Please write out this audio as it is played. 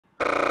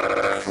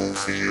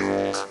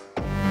battlefield.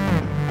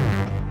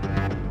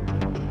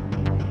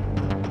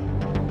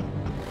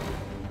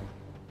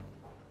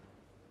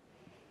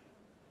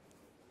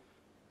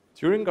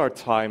 During our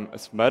time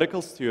as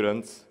medical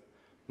students,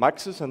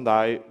 Maxus and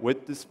I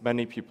witnessed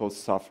many people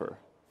suffer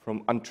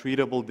from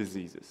untreatable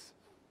diseases.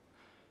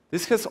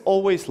 This has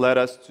always led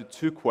us to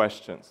two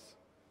questions.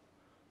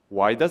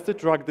 Why does the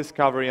drug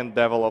discovery and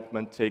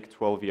development take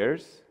 12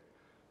 years?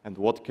 And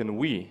what can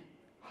we,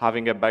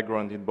 having a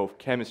background in both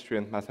chemistry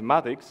and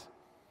mathematics,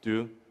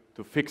 do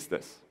to fix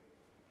this?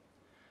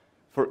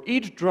 For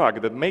each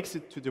drug that makes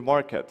it to the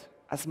market,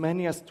 as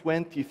many as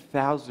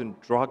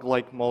 20,000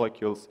 drug-like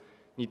molecules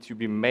need to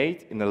be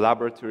made in a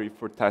laboratory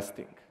for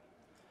testing,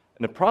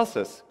 in a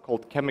process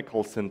called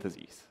chemical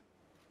synthesis.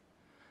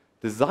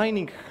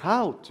 Designing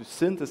how to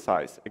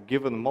synthesize a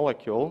given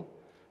molecule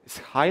is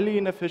highly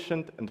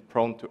inefficient and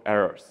prone to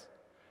errors.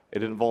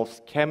 It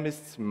involves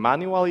chemists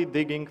manually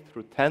digging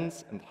through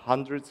tens and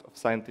hundreds of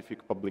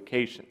scientific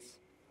publications.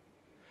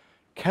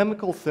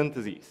 Chemical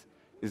synthesis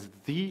is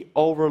the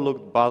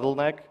overlooked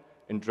bottleneck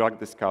in drug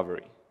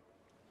discovery.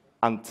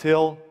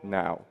 Until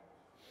now.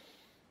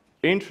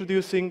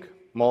 Introducing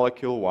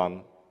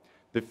Molecule.one,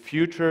 the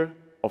future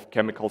of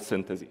chemical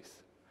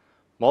synthesis.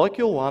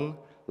 Molecule.one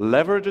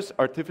leverages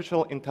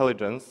artificial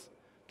intelligence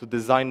to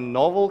design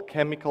novel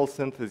chemical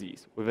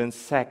syntheses within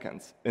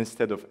seconds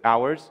instead of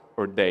hours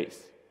or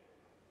days.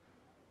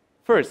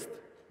 First,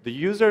 the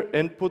user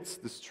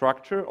inputs the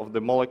structure of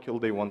the molecule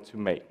they want to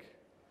make.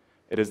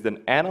 It is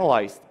then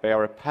analyzed by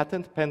our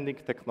patent-pending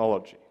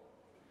technology.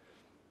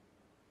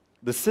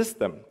 The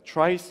system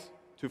tries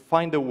to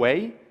find a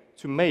way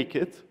to make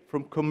it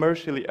from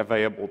commercially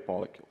available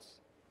molecules.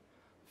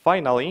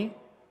 Finally,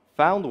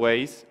 found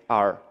ways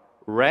are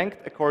ranked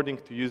according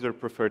to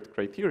user-preferred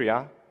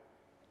criteria,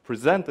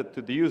 presented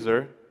to the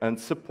user, and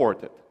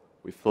supported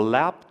with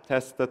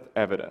lab-tested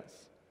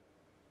evidence.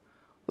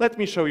 Let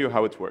me show you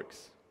how it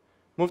works.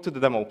 Move to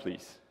the demo,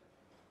 please.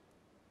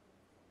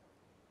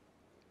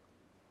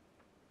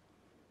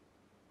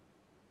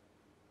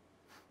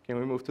 Can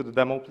we move to the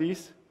demo,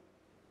 please?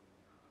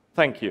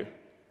 Thank you.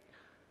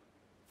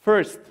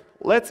 First,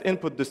 let's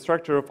input the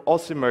structure of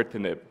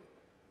osimertinib.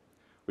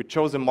 We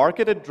chose a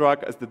marketed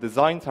drug as the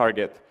design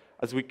target,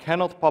 as we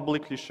cannot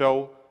publicly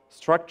show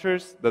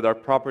structures that are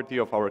property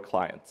of our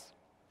clients.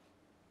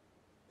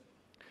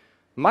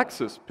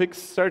 Maxus picks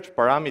search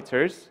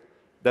parameters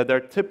that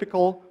are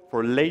typical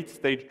for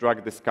late-stage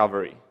drug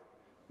discovery: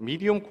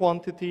 medium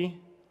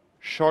quantity,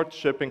 short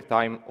shipping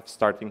time of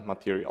starting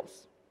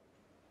materials.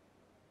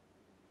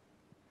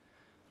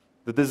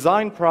 The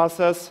design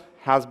process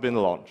has been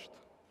launched.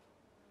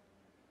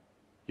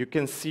 You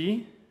can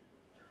see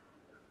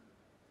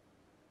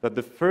that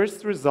the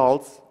first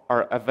results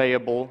are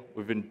available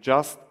within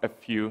just a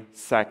few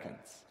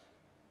seconds.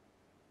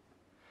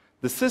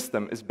 The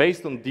system is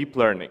based on deep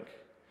learning.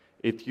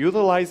 It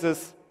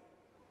utilizes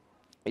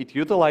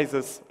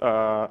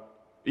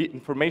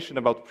information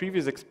about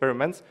previous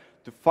experiments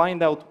to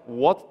find out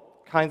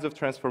what kinds of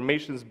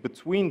transformations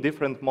between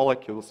different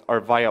molecules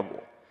are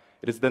viable.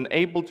 It is then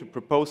able to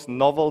propose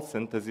novel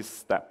synthesis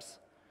steps.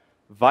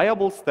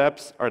 Viable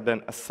steps are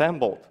then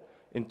assembled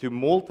into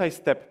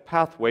multi-step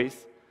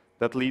pathways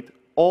that lead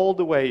all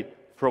the way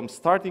from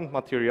starting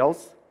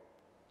materials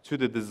to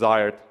the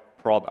desired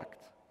product.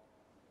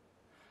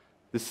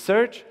 The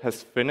search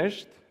has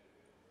finished,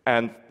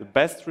 and the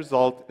best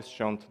result is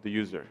shown to the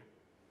user.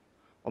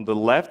 On the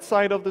left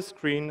side of the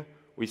screen,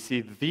 we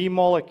see the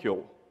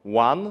molecule,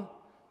 one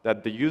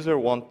that the user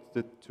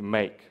wanted to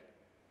make.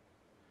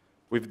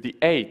 With the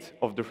 8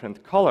 of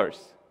different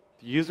colors,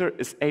 the user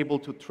is able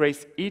to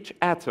trace each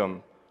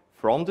atom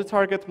from the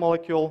target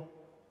molecule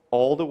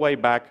all the way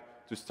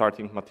back to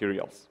starting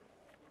materials.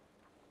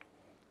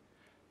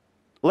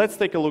 Let's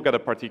take a look at a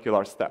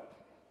particular step.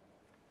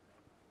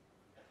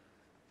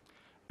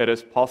 It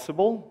is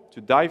possible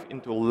to dive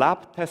into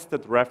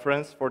lab-tested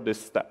reference for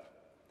this step.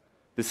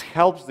 This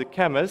helps the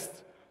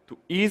chemist to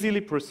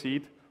easily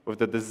proceed with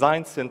the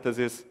design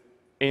synthesis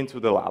into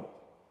the lab.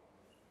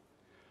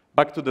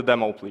 Back to the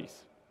demo,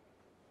 please.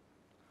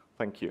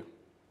 Thank you.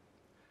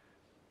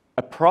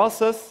 A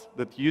process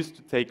that used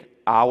to take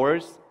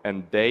hours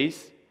and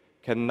days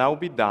can now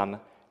be done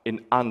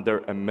in under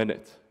a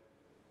minute.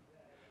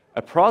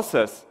 A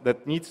process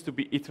that needs to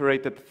be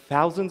iterated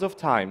thousands of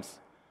times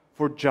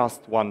for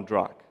just one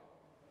drug.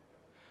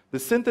 The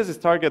synthesis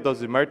target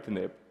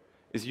osimertinib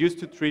is used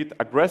to treat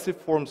aggressive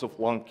forms of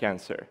lung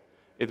cancer.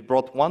 It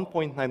brought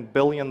 $1.9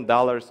 billion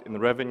in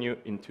revenue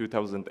in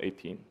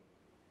 2018.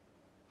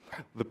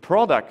 The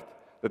product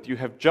that you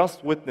have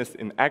just witnessed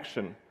in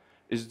action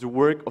is the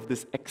work of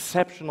this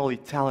exceptionally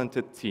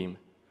talented team,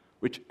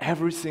 which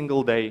every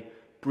single day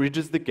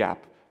bridges the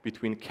gap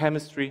between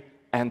chemistry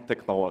and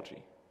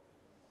technology.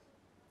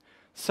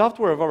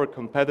 Software of our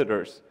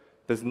competitors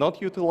does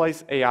not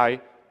utilize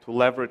AI to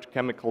leverage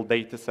chemical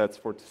datasets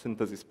for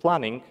synthesis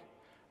planning,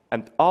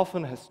 and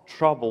often has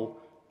trouble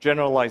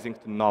generalizing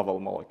to novel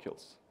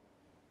molecules.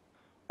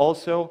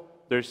 Also,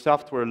 their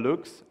software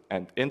looks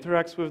and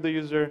interacts with the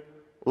user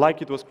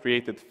like it was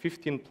created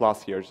 15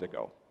 plus years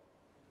ago.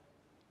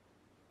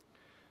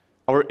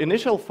 Our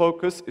initial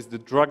focus is the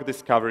drug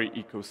discovery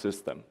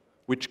ecosystem,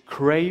 which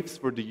craves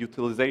for the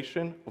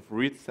utilization of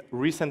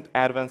recent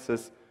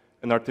advances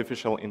in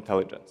artificial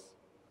intelligence,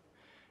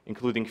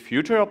 including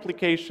future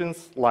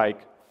applications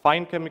like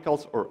fine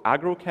chemicals or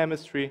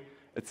agrochemistry.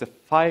 It's a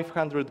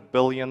 $500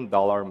 billion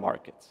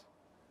market.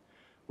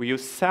 We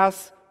use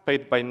SaaS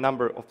paid by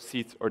number of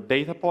seats or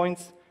data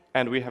points,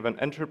 and we have an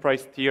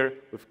enterprise tier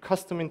with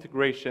custom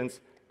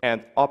integrations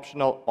and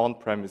optional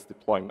on-premise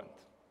deployment.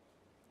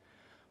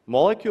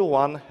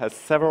 Molecule.one has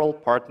several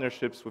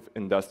partnerships with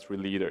industry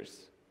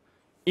leaders.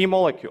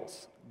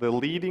 eMolecules, the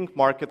leading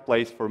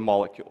marketplace for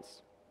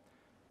molecules.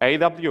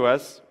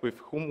 AWS, with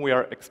whom we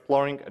are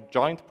exploring a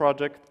joint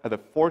project at a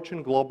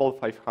Fortune Global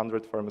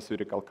 500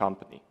 pharmaceutical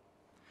company.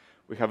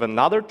 We have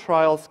another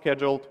trial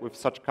scheduled with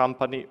such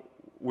company.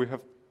 We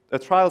have a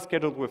trial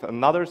scheduled with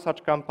another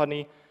such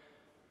company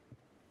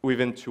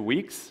within 2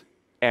 weeks,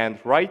 and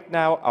right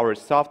now our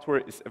software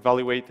is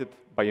evaluated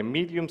by a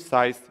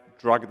medium-sized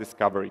drug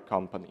discovery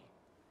company.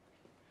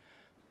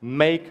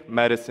 Make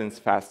medicines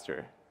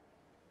faster.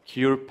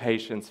 Cure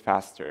patients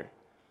faster.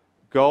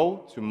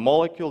 Go to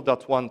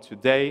Molecule.one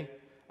today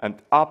and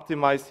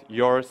optimize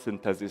your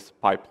synthesis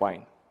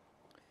pipeline.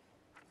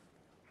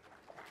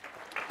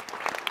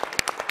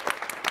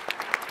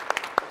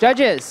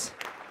 Judges.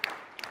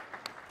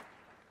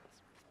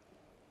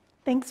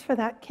 Thanks for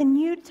that. Can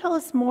you tell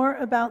us more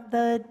about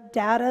the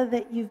data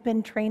that you've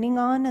been training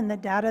on and the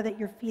data that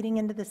you're feeding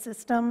into the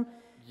system?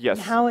 Yes.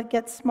 And how it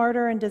gets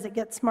smarter, and does it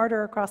get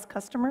smarter across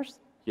customers?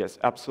 Yes,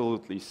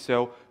 absolutely.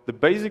 So the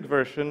basic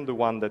version, the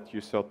one that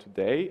you saw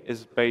today,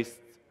 is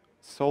based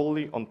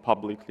solely on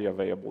publicly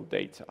available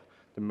data.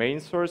 The main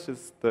source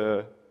is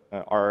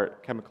our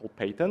chemical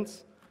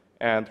patents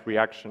and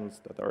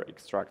reactions that are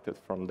extracted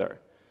from there.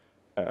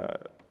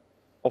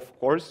 Of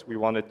course, we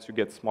wanted to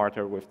get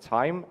smarter with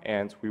time,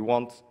 and we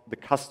want the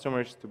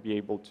customers to be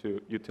able to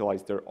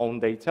utilize their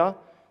own data.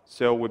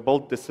 So we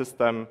built the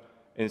system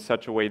in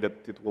such a way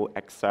that it will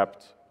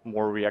accept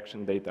more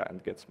reaction data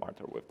and get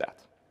smarter with that.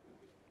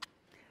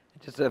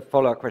 Just a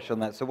follow-up question on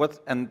that. So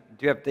do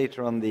you have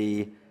data on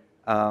the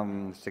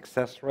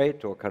success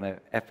rate or kind of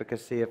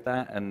efficacy of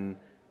that, and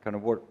kind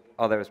of what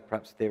are there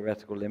perhaps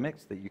theoretical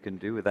limits that you can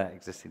do with that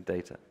existing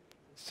data?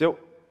 So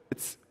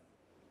it's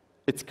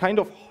kind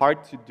of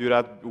hard to do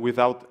that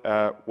without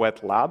a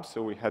wet lab,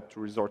 so we had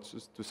to resort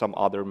to some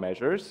other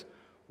measures.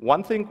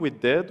 One thing we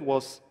did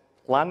was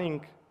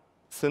planning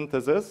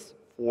synthesis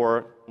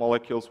for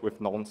molecules with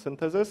known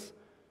synthesis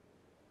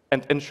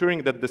and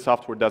ensuring that the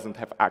software doesn't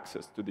have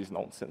access to these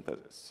known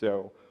synthesis.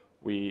 So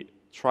we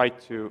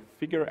tried to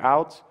figure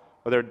out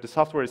whether the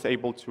software is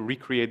able to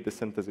recreate the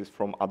synthesis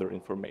from other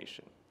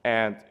information.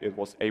 And it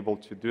was able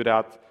to do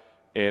that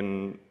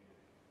in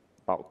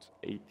about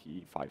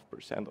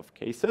 85% of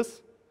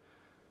cases.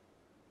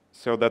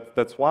 So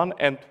that's one,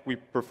 and we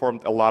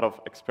performed a lot of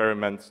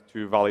experiments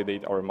to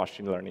validate our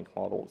machine learning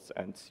models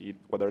and see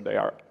whether they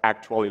are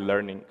actually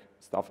learning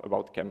stuff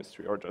about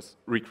chemistry or just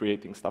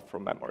recreating stuff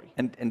from memory.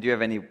 And do you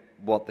have any,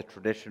 what the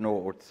traditional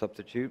or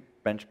substitute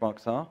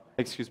benchmarks are?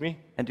 Excuse me?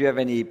 And do you have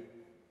any,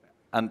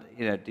 and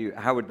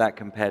how would that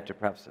compare to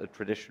perhaps a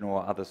traditional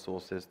or other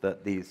sources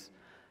that these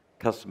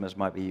customers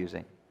might be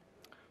using?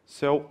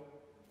 So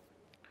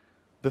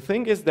the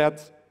thing is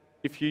that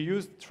if you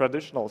use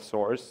traditional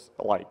source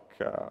like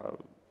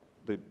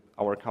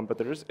our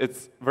competitors,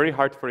 it's very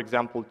hard, for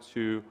example,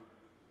 to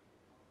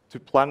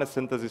plan a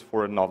synthesis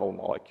for a novel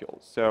molecule.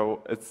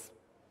 So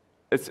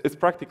it's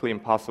practically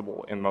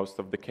impossible in most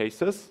of the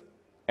cases,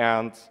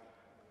 and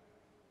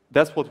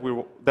that's what we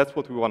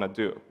want to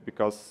do,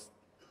 because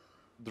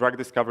drug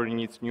discovery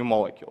needs new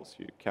molecules.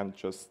 You can't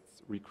just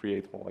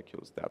recreate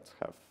molecules that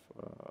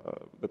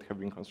have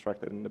been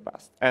constructed in the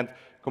past. And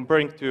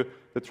comparing to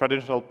the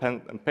traditional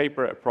pen and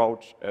paper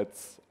approach,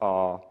 it's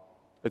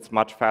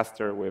much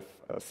faster with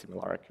a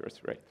similar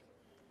accuracy rate.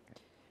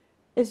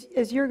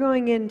 As you're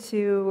going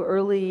into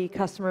early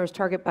customers,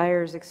 target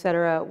buyers, et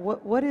cetera,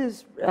 what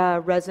is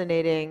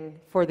resonating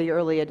for the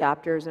early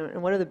adopters,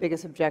 and what are the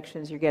biggest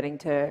objections you're getting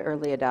to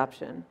early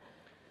adoption?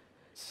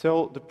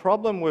 So the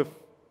problem with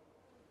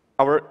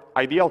our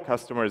ideal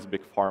customer is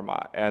big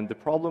pharma, and the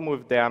problem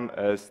with them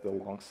is the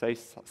long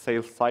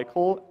sales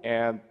cycle,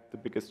 and the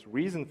biggest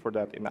reason for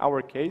that in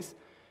our case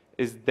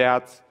is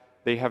that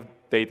they have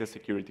data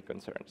security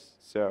concerns.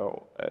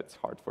 So it's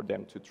hard for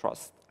them to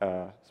trust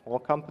a small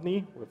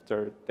company with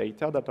their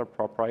data that are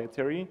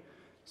proprietary.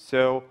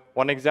 So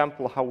one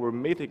example how we're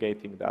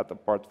mitigating that,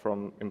 apart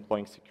from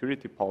employing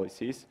security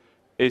policies,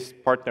 is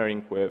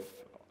partnering with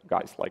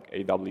guys like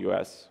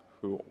AWS,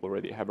 who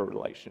already have a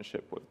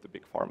relationship with the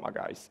big pharma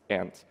guys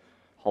and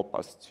help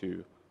us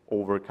to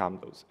overcome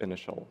those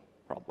initial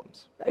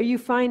problems. Are you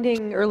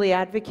finding early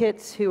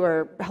advocates who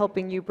are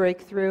helping you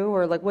break through,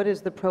 or like what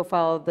is the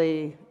profile of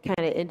the kind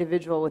of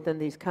individual within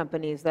these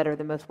companies that are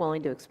the most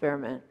willing to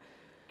experiment?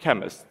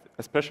 Chemists,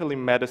 especially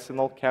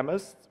medicinal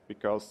chemists,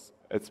 because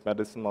it's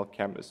medicinal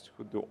chemists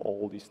who do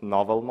all these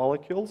novel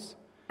molecules.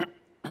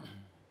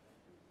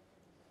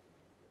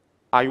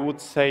 I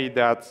would say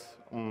that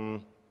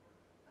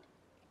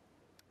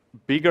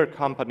bigger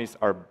companies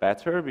are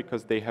better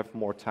because they have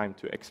more time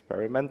to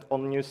experiment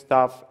on new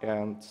stuff,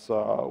 and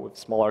with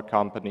smaller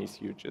companies,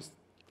 you just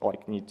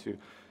need to.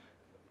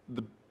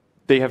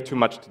 They have too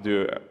much to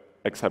do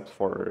except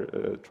for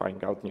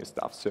trying out new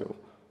stuff. So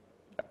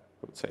yeah, I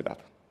would say that.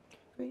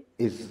 Great.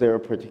 Is there a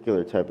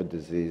particular type of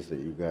disease that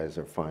you guys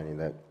are finding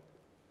that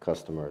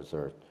customers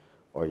are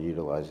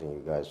utilizing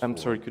you guys for? I'm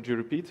sorry, could you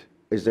repeat?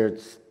 Is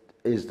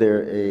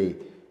there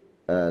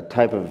a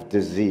type of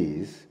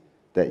disease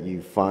that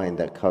you find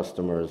that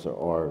customers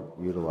are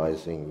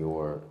utilizing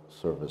your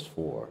service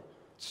for?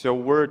 So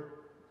we're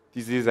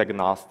disease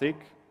agnostic.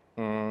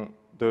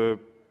 The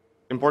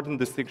important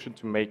distinction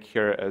to make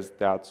here is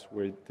that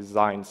we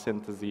design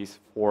syntheses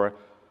for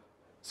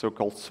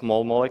so-called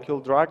small molecule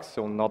drugs,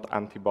 so not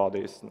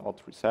antibodies,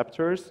 not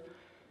receptors.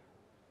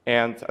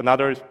 And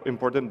another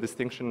important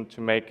distinction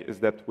to make is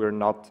that we're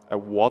not a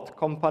what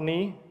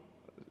company.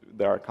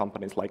 There are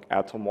companies like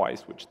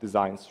Atomwise, which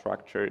design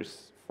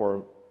structures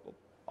for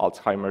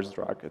Alzheimer's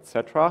drug,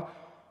 etc.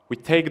 We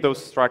take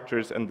those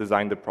structures and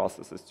design the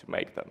processes to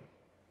make them.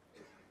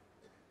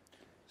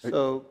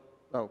 So,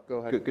 go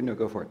ahead. No,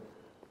 go for it.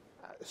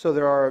 So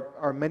there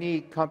are many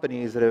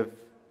companies that have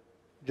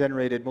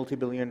generated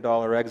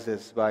multi-billion-dollar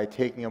exits by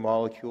taking a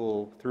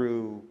molecule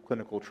through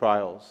clinical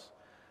trials.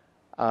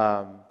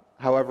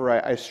 However,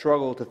 I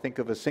struggle to think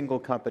of a single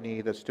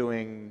company that's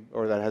doing,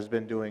 or that has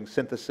been doing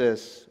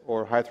synthesis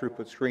or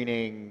high-throughput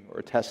screening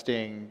or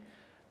testing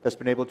that's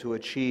been able to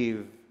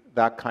achieve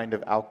that kind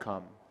of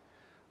outcome.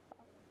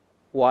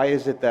 Why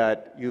is it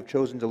that you've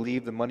chosen to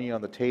leave the money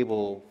on the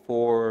table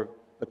for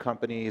the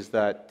companies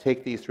that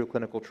take these through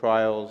clinical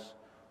trials,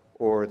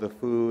 or the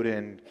food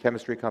and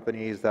chemistry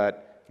companies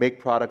that make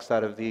products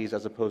out of these,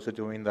 as opposed to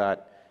doing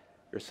that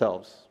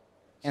yourselves?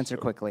 Answer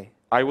quickly.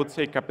 I would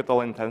say capital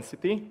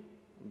intensity,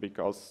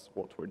 because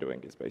what we're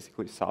doing is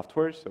basically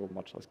software, so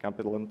much less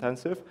capital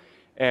intensive.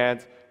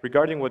 And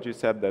regarding what you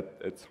said,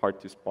 that it's hard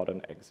to spot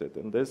an exit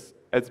in this,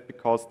 it's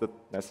because the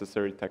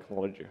necessary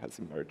technology has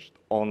emerged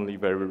only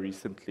very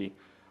recently.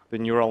 The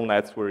neural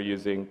nets we're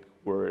using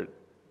were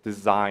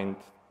designed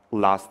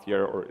last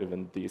year or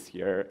even this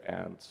year,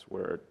 and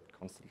we're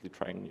constantly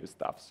trying new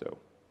stuff, so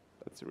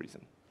that's the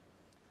reason.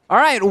 All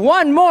right,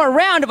 one more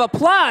round of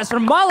applause for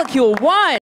Molecule.one.